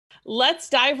Let's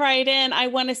dive right in. I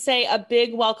want to say a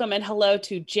big welcome and hello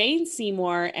to Jane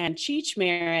Seymour and Cheech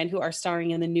Marin, who are starring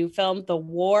in the new film, The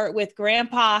War with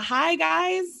Grandpa. Hi,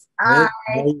 guys.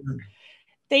 Hey,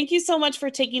 Thank you so much for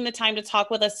taking the time to talk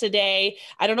with us today.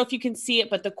 I don't know if you can see it,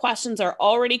 but the questions are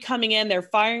already coming in. They're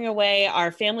firing away.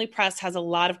 Our family press has a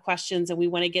lot of questions, and we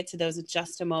want to get to those in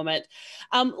just a moment.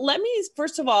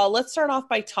 First of all, let's start off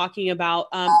by talking about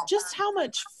just how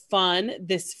much fun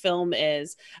this film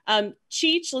is.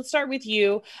 Cheech, let's start with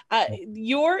you.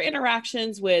 Your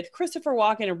interactions with Christopher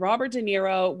Walken and Robert De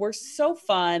Niro were so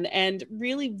fun and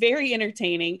really very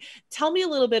entertaining. Tell me a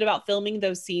little bit about filming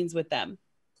those scenes with them.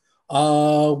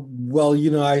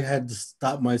 well, I had to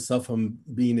stop myself from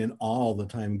being in awe all the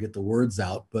time and get the words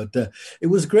out, but it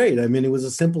was great. I mean, it was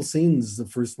a simple scenes, the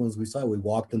first ones we saw. We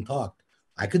walked and talked.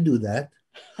 I could do that.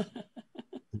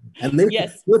 And they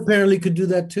Yes. apparently could do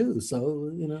that too.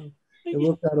 So, it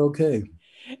worked out okay.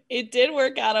 It did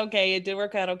work out okay. It did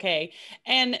work out okay.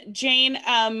 And Jane,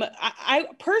 I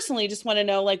personally just want to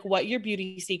know like what your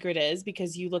beauty secret is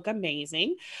because you look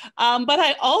amazing. But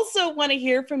I also want to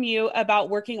hear from you about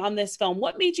working on this film.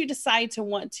 What made you decide to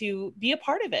want to be a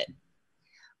part of it?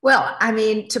 Well, I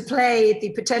mean, to play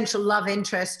the potential love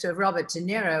interest of Robert De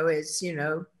Niro is,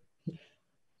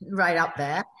 right up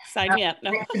there. Sign me up.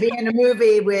 No. To be in a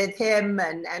movie with him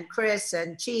and Chris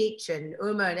and Cheech and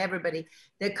Uma and everybody,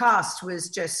 the cast was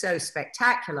just so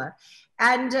spectacular.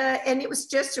 And it was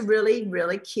just a really,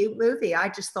 really cute movie. I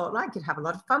just thought I could have a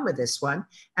lot of fun with this one.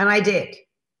 And I did.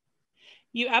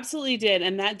 You absolutely did.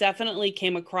 And that definitely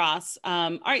came across.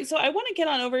 All right. So I want to get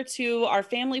on over to our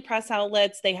family press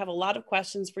outlets. They have a lot of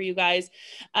questions for you guys.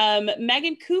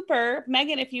 Megan Cooper.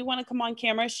 Megan, if you want to come on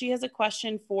camera, she has a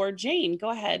question for Jane. Go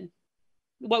ahead.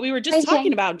 What we were just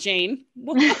talking about, Jane.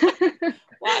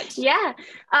 What? Yeah.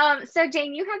 So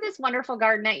Jane, you have this wonderful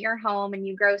garden at your home and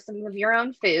you grow some of your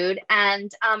own food. And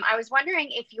I was wondering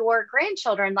if your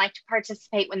grandchildren like to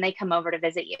participate when they come over to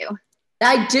visit you.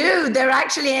 I do. They're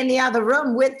actually in the other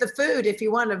room with the food. If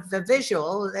you want the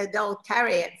visual, they'll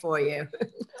carry it for you.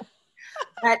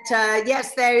 But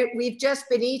yes, we've just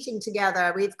been eating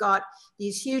together. We've got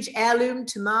these huge heirloom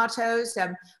tomatoes.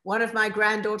 One of my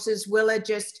granddaughters, Willa,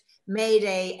 just made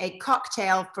a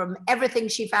cocktail from everything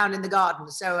she found in the garden.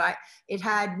 So it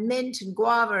had mint and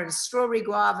guava and strawberry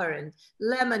guava and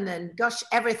lemon and gosh,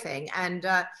 everything. And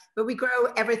but we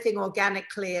grow everything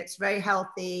organically. It's very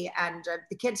healthy, and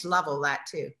the kids love all that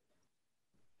too.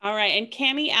 All right, and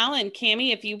Cammie Allen,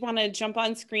 Cammie, if you want to jump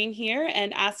on screen here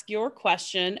and ask your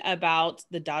question about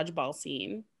the dodgeball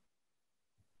scene.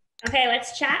 Okay,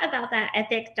 let's chat about that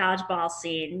epic dodgeball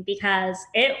scene because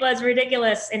it was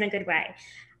ridiculous in a good way.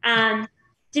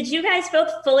 Did you guys both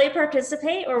fully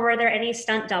participate or were there any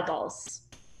stunt doubles?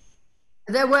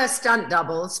 There were stunt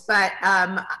doubles, but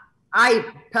I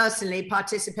personally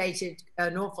participated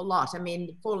an awful lot. I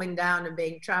mean, falling down and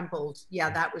being trampled, yeah,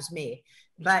 that was me.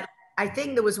 But I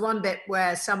think there was one bit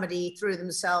where somebody threw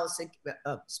themselves,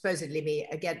 supposedly me,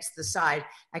 against the side.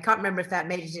 I can't remember if that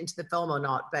made it into the film or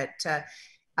not, but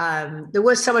there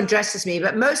was someone dressed as me,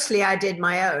 but mostly I did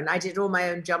my own. I did all my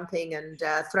own jumping and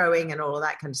throwing and all of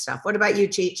that kind of stuff. What about you,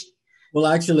 Cheech? Well,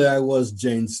 actually, I was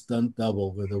Jane's stunt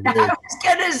double with a wig. I was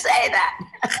going to say that.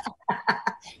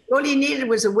 All you needed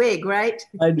was a wig, right?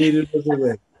 I needed was a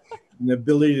wig, and the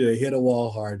ability to hit a wall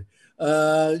hard.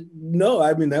 No,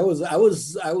 I mean, I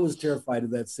was terrified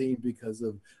of that scene because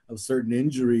of certain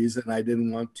injuries, and I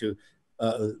didn't want to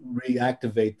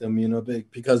reactivate them,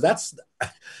 because that's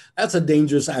a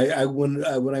dangerous.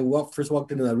 When I first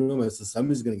walked into that room, I said,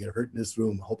 somebody's going to get hurt in this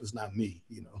room. I hope it's not me.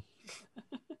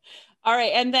 All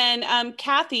right, and then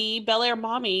Kathy, Bel Air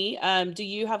Mommy, do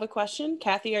you have a question?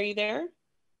 Kathy, are you there?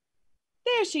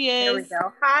 There she is. There we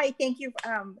go. Hi, thank you.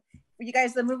 You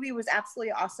guys, the movie was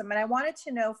absolutely awesome. And I wanted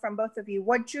to know from both of you,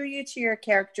 what drew you to your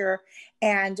character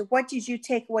and what did you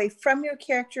take away from your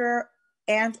character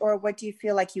and or what do you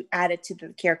feel like you added to the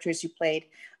characters you played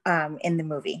in the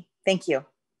movie? Thank you.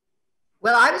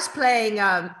 Well, I was playing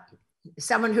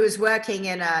someone who was working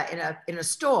in a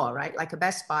store, right? Like a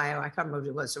Best Buy, or I can't remember what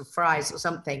it was, or Fry's or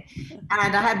something.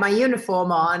 And I had my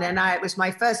uniform on and it was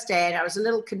my first day and I was a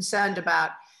little concerned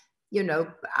about,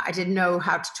 I didn't know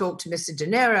how to talk to Mr. De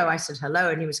Niro. I said hello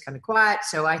and he was kind of quiet.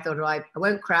 So I thought, I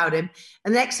won't crowd him.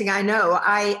 And the next thing I know,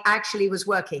 I actually was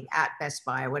working at Best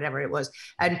Buy or whatever it was.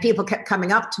 And people kept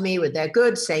coming up to me with their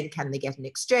goods saying, can they get an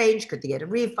exchange? Could they get a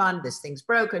refund? This thing's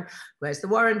broken. Where's the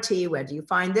warranty? Where do you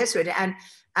find this?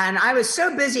 And I was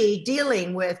so busy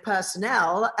dealing with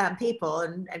personnel and people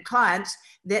and clients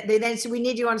that they then said, we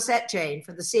need you on set, Jane,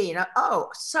 for the scene. Oh,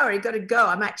 sorry, got to go.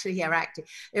 I'm actually here acting.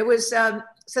 It was,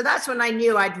 so that's when I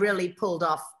knew I'd really pulled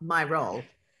off my role.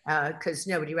 because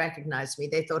nobody recognized me.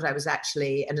 They thought I was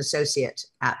actually an associate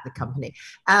at the company.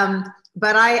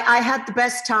 But I had the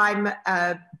best time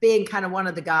being kind of one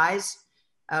of the guys,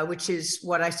 which is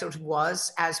what I sort of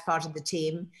was as part of the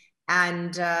team.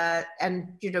 And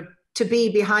you know, to be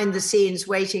behind the scenes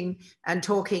waiting and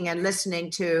talking and listening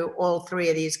to all three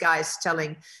of these guys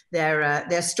telling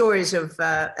their stories of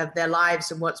their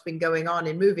lives and what's been going on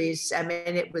in movies. I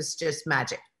mean, it was just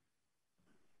magic.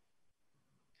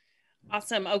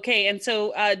 Awesome. Okay. And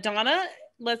so Donna,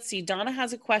 let's see. Donna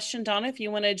has a question. Donna, if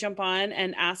you want to jump on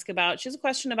and ask about, she has a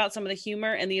question about some of the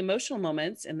humor and the emotional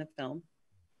moments in the film.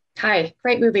 Hi,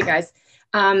 great movie, guys.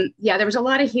 Yeah, there was a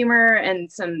lot of humor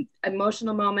and some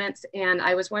emotional moments. And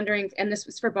I was wondering, and this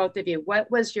was for both of you,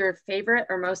 what was your favorite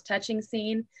or most touching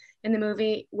scene in the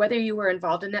movie, whether you were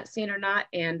involved in that scene or not,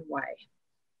 and why?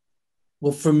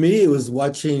 Well, for me, it was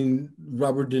watching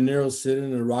Robert De Niro sit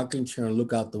in a rocking chair and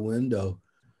look out the window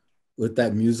with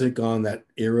that music on, that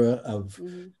era of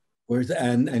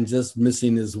and just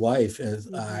missing his wife. As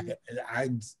I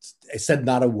said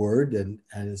not a word, and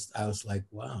I was like,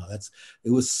 wow, it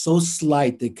was so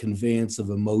slight, the conveyance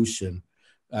of emotion.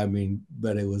 I mean,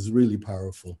 but it was really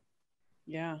powerful.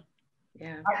 Yeah.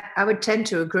 I would tend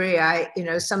to agree. You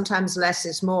know, sometimes less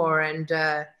is more, and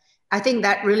I think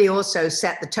that really also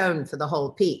set the tone for the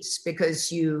whole piece,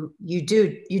 because you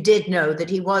did know that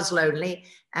he was lonely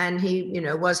and he, you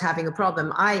know, was having a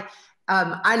problem.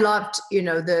 I loved, you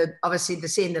know, obviously the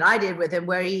scene that I did with him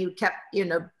where he kept, you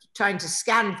know, trying to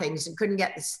scan things and couldn't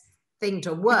get this thing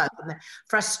to work, and the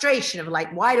frustration of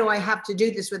like, why do I have to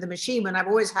do this with a machine when I've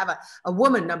always have a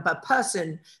woman, a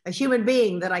person, a human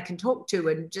being that I can talk to,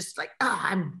 and just like,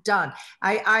 I'm done.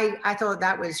 I thought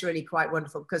that was really quite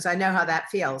wonderful, because I know how that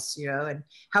feels, you know, and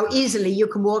how easily you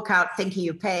can walk out thinking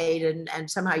you paid and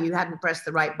somehow you hadn't pressed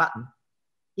the right button.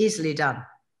 Easily done.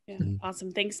 Yeah.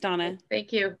 Awesome. Thanks, Donna.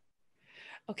 Thank you.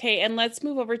 Okay, and let's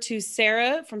move over to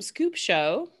Sarah from Scoop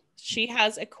Show. She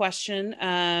has a question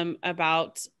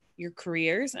about your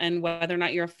careers and whether or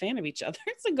not you're a fan of each other.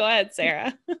 So go ahead,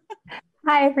 Sarah.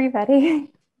 Hi,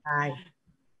 everybody. Hi.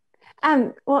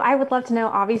 Well, I would love to know,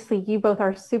 obviously, you both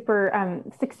are super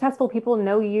successful people,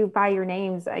 know you by your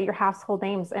names, your household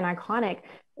names, and iconic.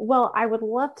 Well, I would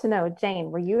love to know, Jane,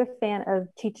 were you a fan of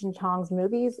Cheech and Chong's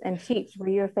movies? And Cheech, were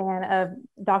you a fan of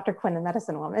Dr. Quinn, the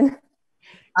Medicine Woman?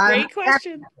 Great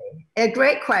question. A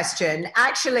great question.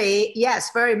 Actually, yes,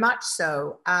 very much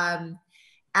so.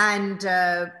 And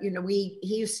you know, he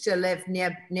used to live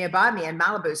nearby me in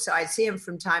Malibu, so I'd see him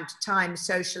from time to time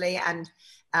socially. And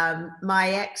my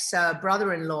ex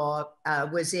brother-in-law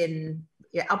was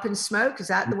up in Smoke. Is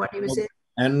that the one he was in?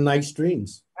 And Nice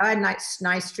Dreams.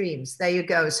 Nice Dreams. There you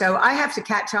go. So I have to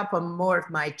catch up on more of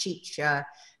my Cheech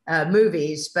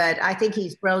movies, but I think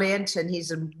he's brilliant and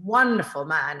he's a wonderful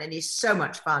man and he's so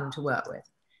much fun to work with.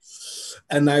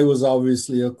 And I was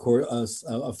obviously, of course,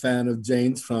 a fan of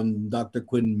Jane's from Dr.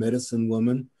 Quinn, Medicine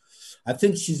Woman. I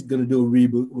think she's going to do a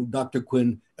reboot with Dr.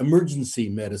 Quinn, Emergency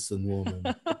Medicine Woman.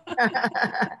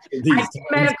 I did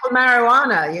medical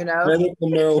marijuana, you know. Medical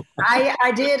marijuana.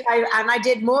 I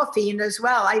did morphine as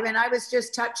well. I mean, I was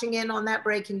just touching in on that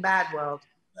Breaking Bad world.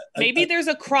 Maybe there's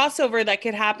a crossover that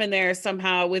could happen there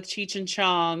somehow with Cheech and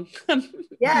Chong.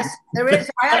 Yes, there is.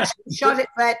 I actually shot it,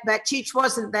 but Cheech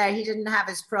wasn't there. He didn't have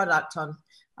his product on.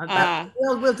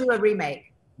 We'll do a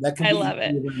remake. I love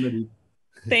it.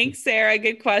 Thanks, Sarah.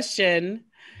 Good question.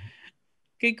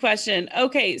 Good question.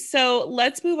 Okay, so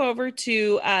let's move over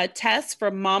to Tess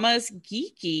from Mama's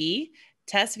Geeky.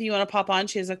 Tess, if you want to pop on,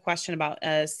 she has a question about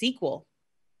a sequel.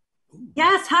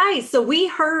 Yes, hi. So we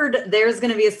heard there's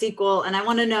going to be a sequel, and I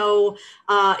want to know,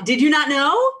 did you not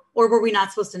know, or were we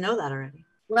not supposed to know that already?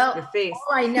 Well, all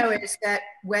I know is that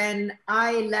when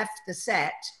I left the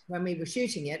set, when we were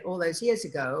shooting it all those years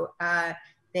ago,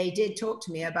 they did talk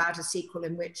to me about a sequel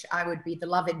in which I would be the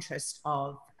love interest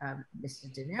of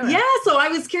Mr. De Niro. Yeah, so I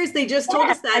was curious. They just told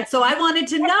us that. So I wanted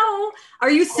to know,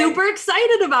 are you super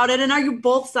excited about it, and are you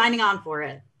both signing on for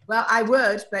it? Well, I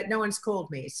would, but no one's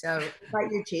called me. So like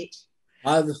you, Cheech.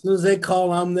 As soon as they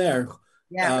call, I'm there.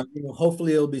 Yeah. You know,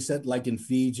 hopefully it'll be set like in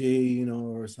Fiji, you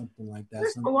know, or something like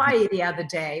that. Hawaii the other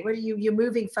day. What are you're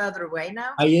moving further away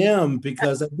now? I am,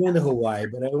 because I've been to Hawaii,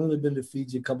 but I've only been to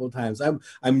Fiji a couple of times. I'm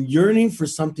yearning for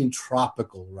something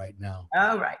tropical right now.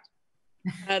 All right.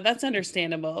 That's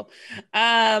understandable.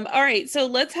 All right, so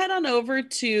let's head on over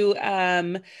to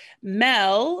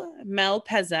Mel. Mel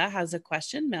Pezza has a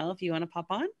question. Mel, if you want to pop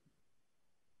on.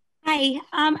 Hi,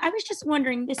 I was just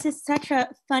wondering, this is such a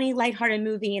funny, lighthearted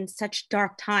movie in such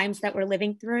dark times that we're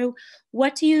living through.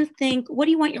 What do you think, what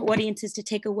do you want your audiences to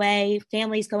take away?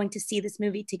 Families going to see this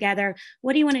movie together.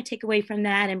 What do you want to take away from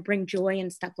that and bring joy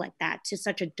and stuff like that to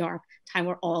such a dark time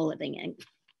we're all living in?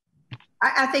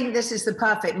 I think this is the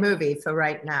perfect movie for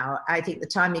right now. I think the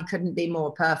timing couldn't be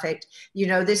more perfect. You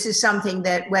know, this is something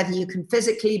that whether you can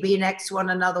physically be next to one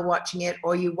another watching it,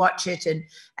 or you watch it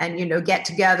and you know, get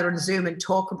together on Zoom and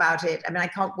talk about it. I mean, I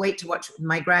can't wait to watch it with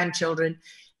my grandchildren.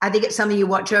 I think it's something you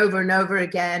watch over and over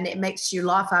again. It makes you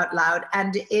laugh out loud,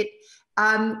 and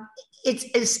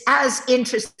it's as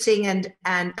interesting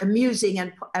and amusing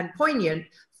and poignant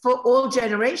for all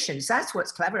generations. That's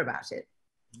what's clever about it.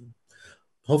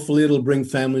 Hopefully it'll bring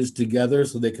families together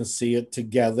so they can see it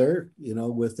together, you know,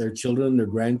 with their children, their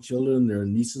grandchildren, their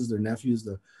nieces, their nephews,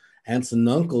 their aunts and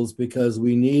uncles, because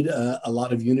we need a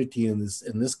lot of unity in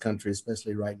this country,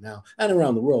 especially right now, and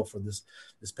around the world, for this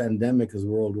pandemic is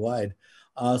worldwide.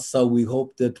 So we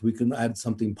hope that we can add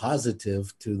something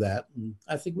positive to that. And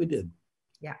I think we did.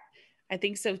 Yeah. I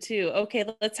think so too. Okay,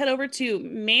 let's head over to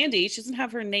Mandy. She doesn't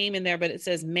have her name in there, but it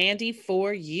says Mandy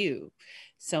for you.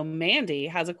 So Mandy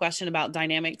has a question about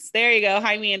dynamics. There you go.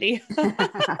 Hi, Mandy.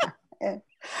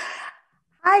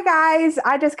 Hi, guys.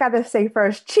 I just got to say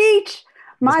first, Cheech,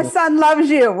 my son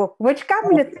loves you, which got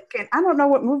me to thinking, I don't know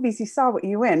what movies he saw with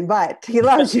you in, but he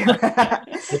loves you. It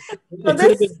could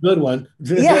have been a good one.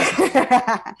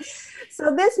 Yeah.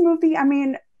 So this movie, I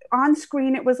mean, on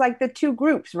screen, it was like the two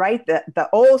groups, right? The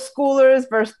old schoolers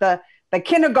versus the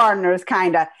kindergartners,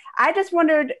 kind of. I just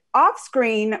wondered, off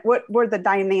screen, what were the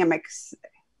dynamics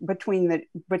between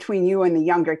you and the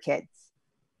younger kids?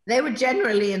 They were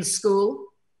generally in school.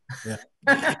 Yeah.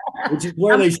 Which is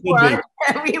where they should be.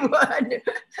 We would.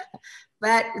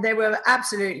 But they were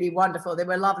absolutely wonderful. They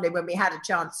were lovely when we had a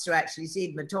chance to actually see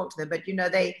them and talk to them. But, you know,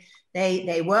 they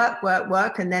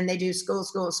work, and then they do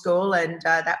school, and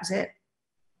that was it.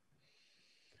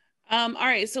 All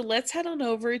right, so let's head on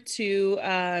over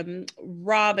to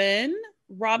Robin.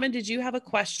 Robin, did you have a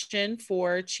question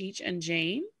for Cheech and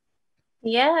Jane?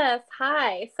 Yes,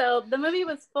 hi. So the movie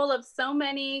was full of so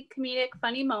many comedic,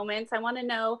 funny moments. I want to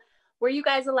know, were you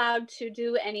guys allowed to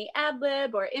do any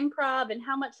ad-lib or improv, and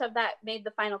how much of that made the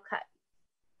final cut?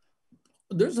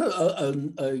 There's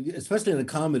especially in a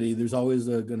comedy, there's always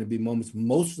going to be moments,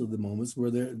 most of the moments,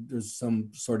 where there's some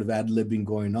sort of ad-libbing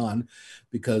going on,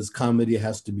 because comedy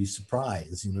has to be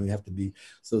surprise. You know, you have to be,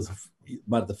 so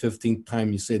about the 15th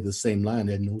time you say the same line,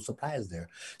 there's no surprise there.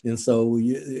 And so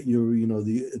you know,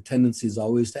 the tendency is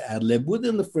always to ad-lib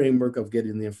within the framework of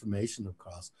getting the information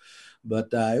across. But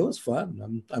it was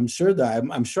fun. I'm sure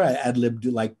I ad-libbed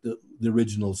like the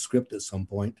original script at some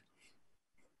point.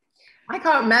 I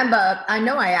can't remember. I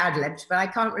know I ad-libbed, but I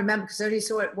can't remember because I only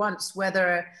saw it once,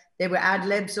 whether they were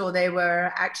ad-libs or they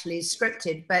were actually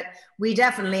scripted. But we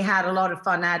definitely had a lot of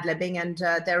fun ad-libbing, and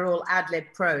they're all ad-lib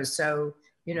pros. So,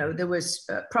 you know, there was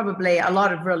probably a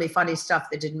lot of really funny stuff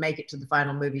that didn't make it to the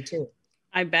final movie too.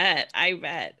 I bet.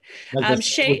 Like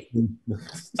Shay.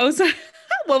 Oh, sorry.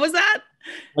 What was that?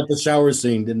 Like the shower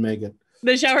scene didn't make it.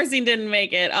 The shower scene didn't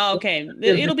make it. Oh, okay.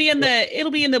 It'll be in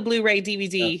the Blu-ray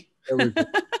DVD. Yeah.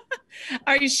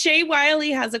 All right, Shay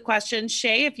Wiley has a question.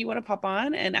 Shay, if you want to pop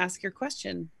on and ask your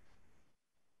question.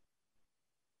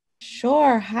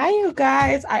 Sure. Hi, you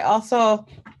guys. I also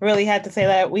really had to say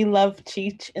that we love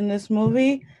Cheech in this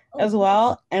movie as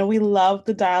well. And we love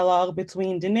the dialogue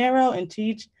between De Niro and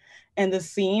Cheech and the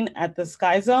scene at the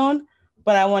Sky Zone.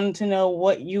 But I wanted to know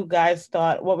what you guys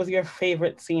thought. What was your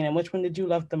favorite scene, and which one did you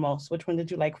love the most? Which one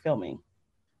did you like filming?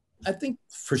 I think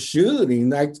for shooting,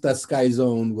 that Sky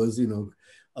Zone was, you know,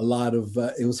 a lot of,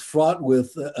 it was fraught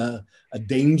with a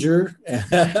danger.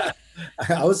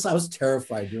 I was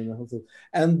terrified during the whole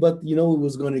thing. But you know, it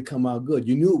was going to come out good.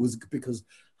 You knew it was, because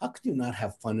how could you not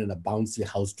have fun in a bouncy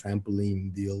house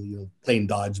trampoline deal, you know, playing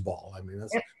dodgeball? I mean,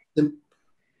 that's...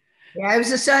 Yeah, it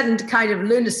was a certain kind of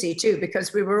lunacy too,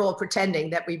 because we were all pretending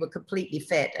that we were completely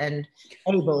fit and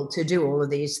able to do all of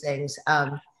these things.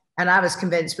 And I was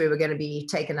convinced we were going to be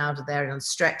taken out of there on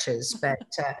stretchers, but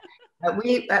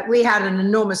we had an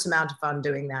enormous amount of fun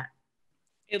doing that.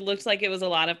 It looks like it was a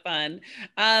lot of fun.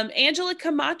 Angela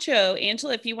Camacho.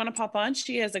 Angela, if you want to pop on,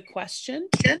 she has a question.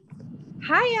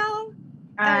 Hi, y'all.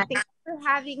 Thank you for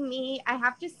having me. I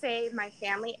have to say my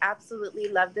family absolutely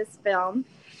loved this film.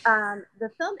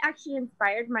 The film actually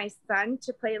inspired my son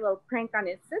to play a little prank on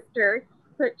his sister.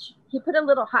 He put a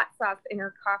little hot sauce in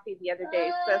her coffee the other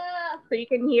day. So you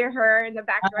can hear her in the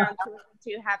background. She wasn't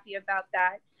too happy about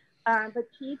that. But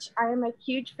Cheech, I am a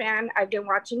huge fan. I've been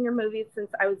watching your movies since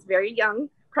I was very young.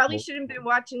 Probably shouldn't have been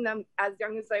watching them as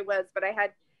young as I was, but I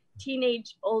had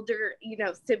teenage, older,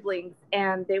 siblings,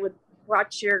 and they would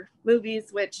watch your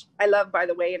movies, which I love, by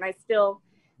the way, and I still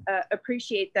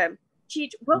appreciate them.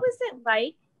 Cheech, what was it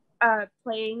like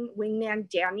playing Wingman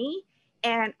Danny?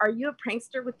 And are you a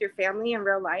prankster with your family in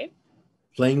real life?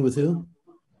 Playing with who?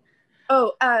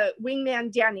 Oh,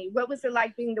 Wingman Danny. What was it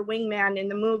like being the wingman in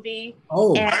the movie?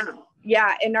 Oh.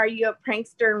 And are you a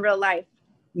prankster in real life?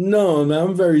 No,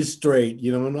 I'm very straight.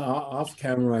 And off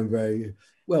camera, I'm very,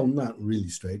 well, not really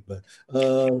straight, but,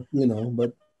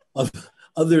 but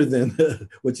other than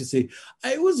what you see,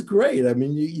 it was great. I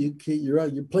mean,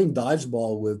 you're playing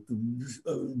dodgeball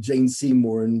with Jane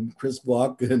Seymour and Chris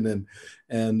Walken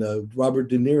and Robert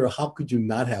De Niro. How could you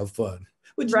not have fun?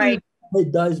 What'd you do? Play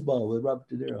dodgeball with Robert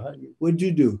De Niro. What'd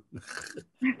you do?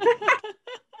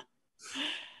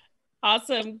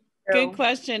 Awesome. Good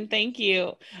question. Thank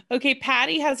you. Okay,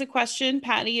 Patty has a question.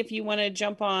 Patty, if you want to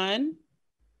jump on.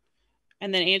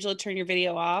 And then Angela, turn your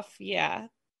video off. Yeah.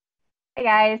 Hey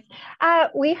guys,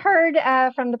 we heard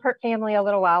from the Pert family a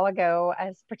little while ago,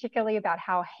 as particularly about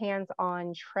how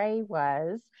hands-on Trey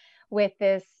was with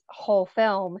this whole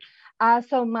film.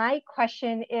 So my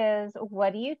question is,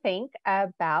 what do you think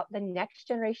about the next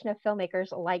generation of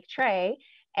filmmakers like Trey?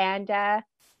 And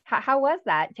how was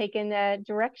that taking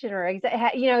direction, or I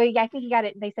think he got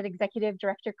it. They said executive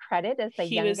director credit as the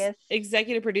youngest. Was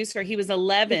executive producer. He was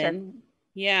 11. Producer.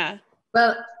 Yeah.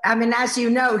 Well, I mean, as you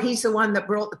know, he's the one that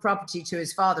brought the property to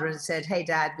his father and said, "Hey,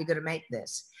 Dad, we're going to make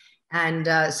this."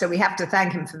 And so we have to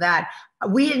thank him for that.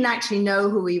 We didn't actually know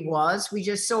who he was. We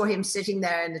just saw him sitting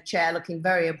there in the chair looking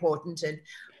very important and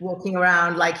walking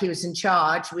around like he was in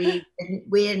charge. We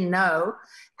didn't know.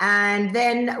 And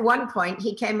then at one point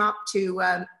he came up to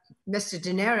Mr.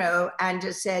 De Niro and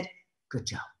just said, "Good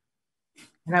job."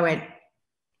 And I went,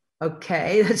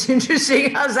 "Okay, that's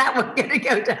interesting. How's that one going to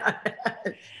go down?"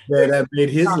 Yeah, that made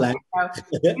his laugh.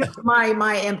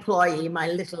 My employee, my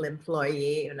little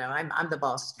employee, I'm the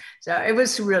boss. So it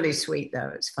was really sweet,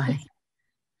 though. It's funny.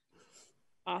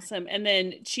 Awesome. And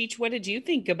then Cheech, what did you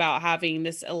think about having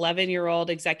this 11-year-old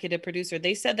executive producer?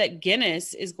 They said that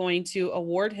Guinness is going to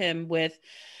award him with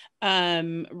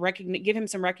give him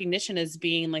some recognition as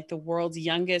being like the world's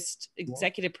youngest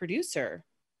executive producer.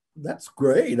 That's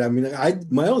great. I mean,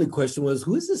 my only question was,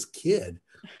 who is this kid?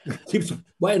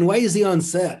 Why is he on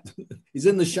set? He's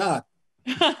in the shot.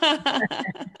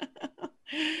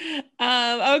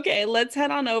 Okay, let's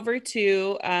head on over to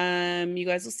you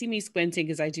guys will see me squinting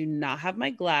because I do not have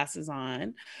my glasses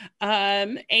on.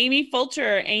 Amy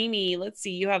Fulcher. Amy, let's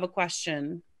see, you have a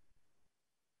question.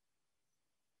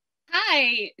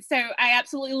 Hi. So I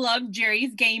absolutely loved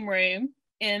Jerry's game room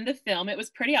in the film. It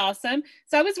was pretty awesome.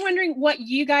 So I was wondering what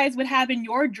you guys would have in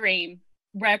your dream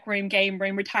rec room, game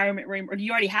room, retirement room, or do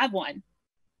you already have one?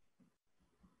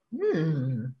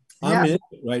 I'm in it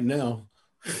right now.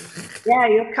 Yeah,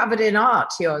 you're covered in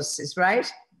art. Yours is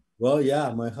right. Well,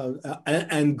 yeah,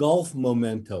 and golf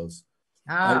mementos.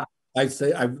 I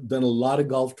say I've done a lot of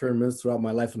golf tournaments throughout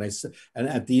my life, and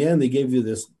at the end they gave you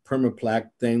this permaplaque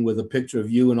thing with a picture of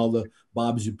you and all the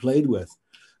bobs you played with.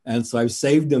 And so I've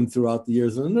saved them throughout the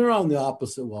years, and they're on the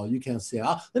opposite wall. You can't see.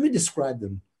 Let me describe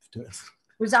them to us.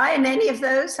 Was I in any of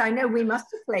those? I know we must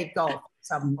have played golf at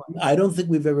some point. I don't think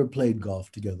we've ever played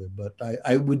golf together, but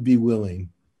I would be willing.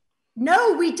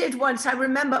 No, we did once. I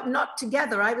remember, not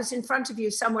together. I was in front of you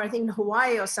somewhere, I think in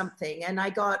Hawaii or something, and I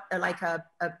got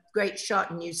a great shot,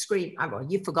 and you screamed. Well,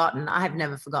 you've forgotten. I have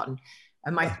never forgotten.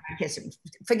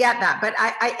 Forget that. But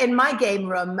I in my game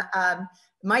room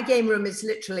is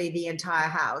literally the entire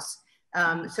house.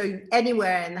 So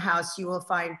anywhere in the house, you will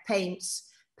find paints,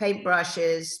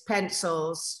 paintbrushes,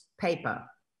 pencils, paper.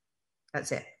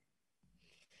 That's it.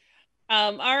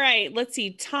 All right, let's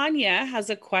see. Tanya has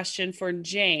a question for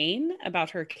Jane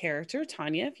about her character.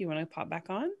 Tanya, if you want to pop back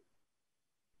on.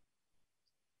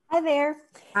 Hi there.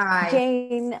 Hi.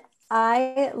 Jane,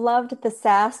 I loved the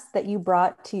sass that you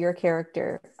brought to your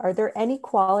character. Are there any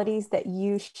qualities that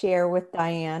you share with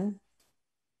Diane?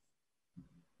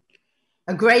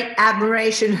 A great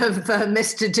admiration of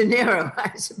Mr. De Niro,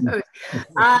 I suppose.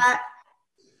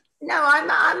 No,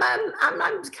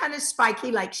 I'm kind of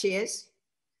spiky like she is.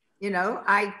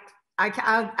 I'm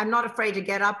not afraid to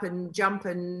get up and jump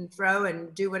and throw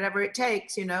and do whatever it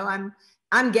takes.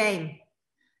 I'm game.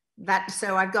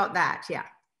 So I've got that. Yeah.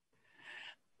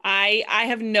 I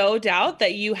have no doubt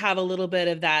that you have a little bit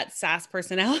of that sass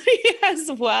personality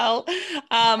as well.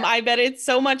 I bet it's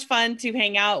so much fun to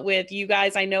hang out with you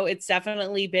guys. I know it's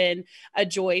definitely been a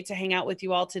joy to hang out with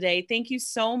you all today. Thank you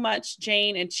so much,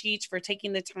 Jane and Cheech, for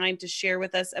taking the time to share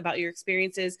with us about your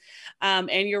experiences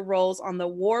and your roles on The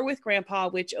War with Grandpa,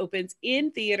 which opens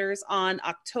in theaters on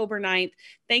October 9th.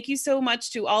 Thank you so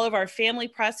much to all of our family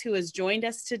press who has joined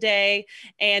us today.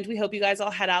 And we hope you guys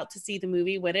all head out to see the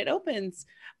movie when it opens.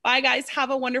 Bye, guys.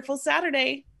 Have a wonderful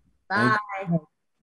Saturday. Bye.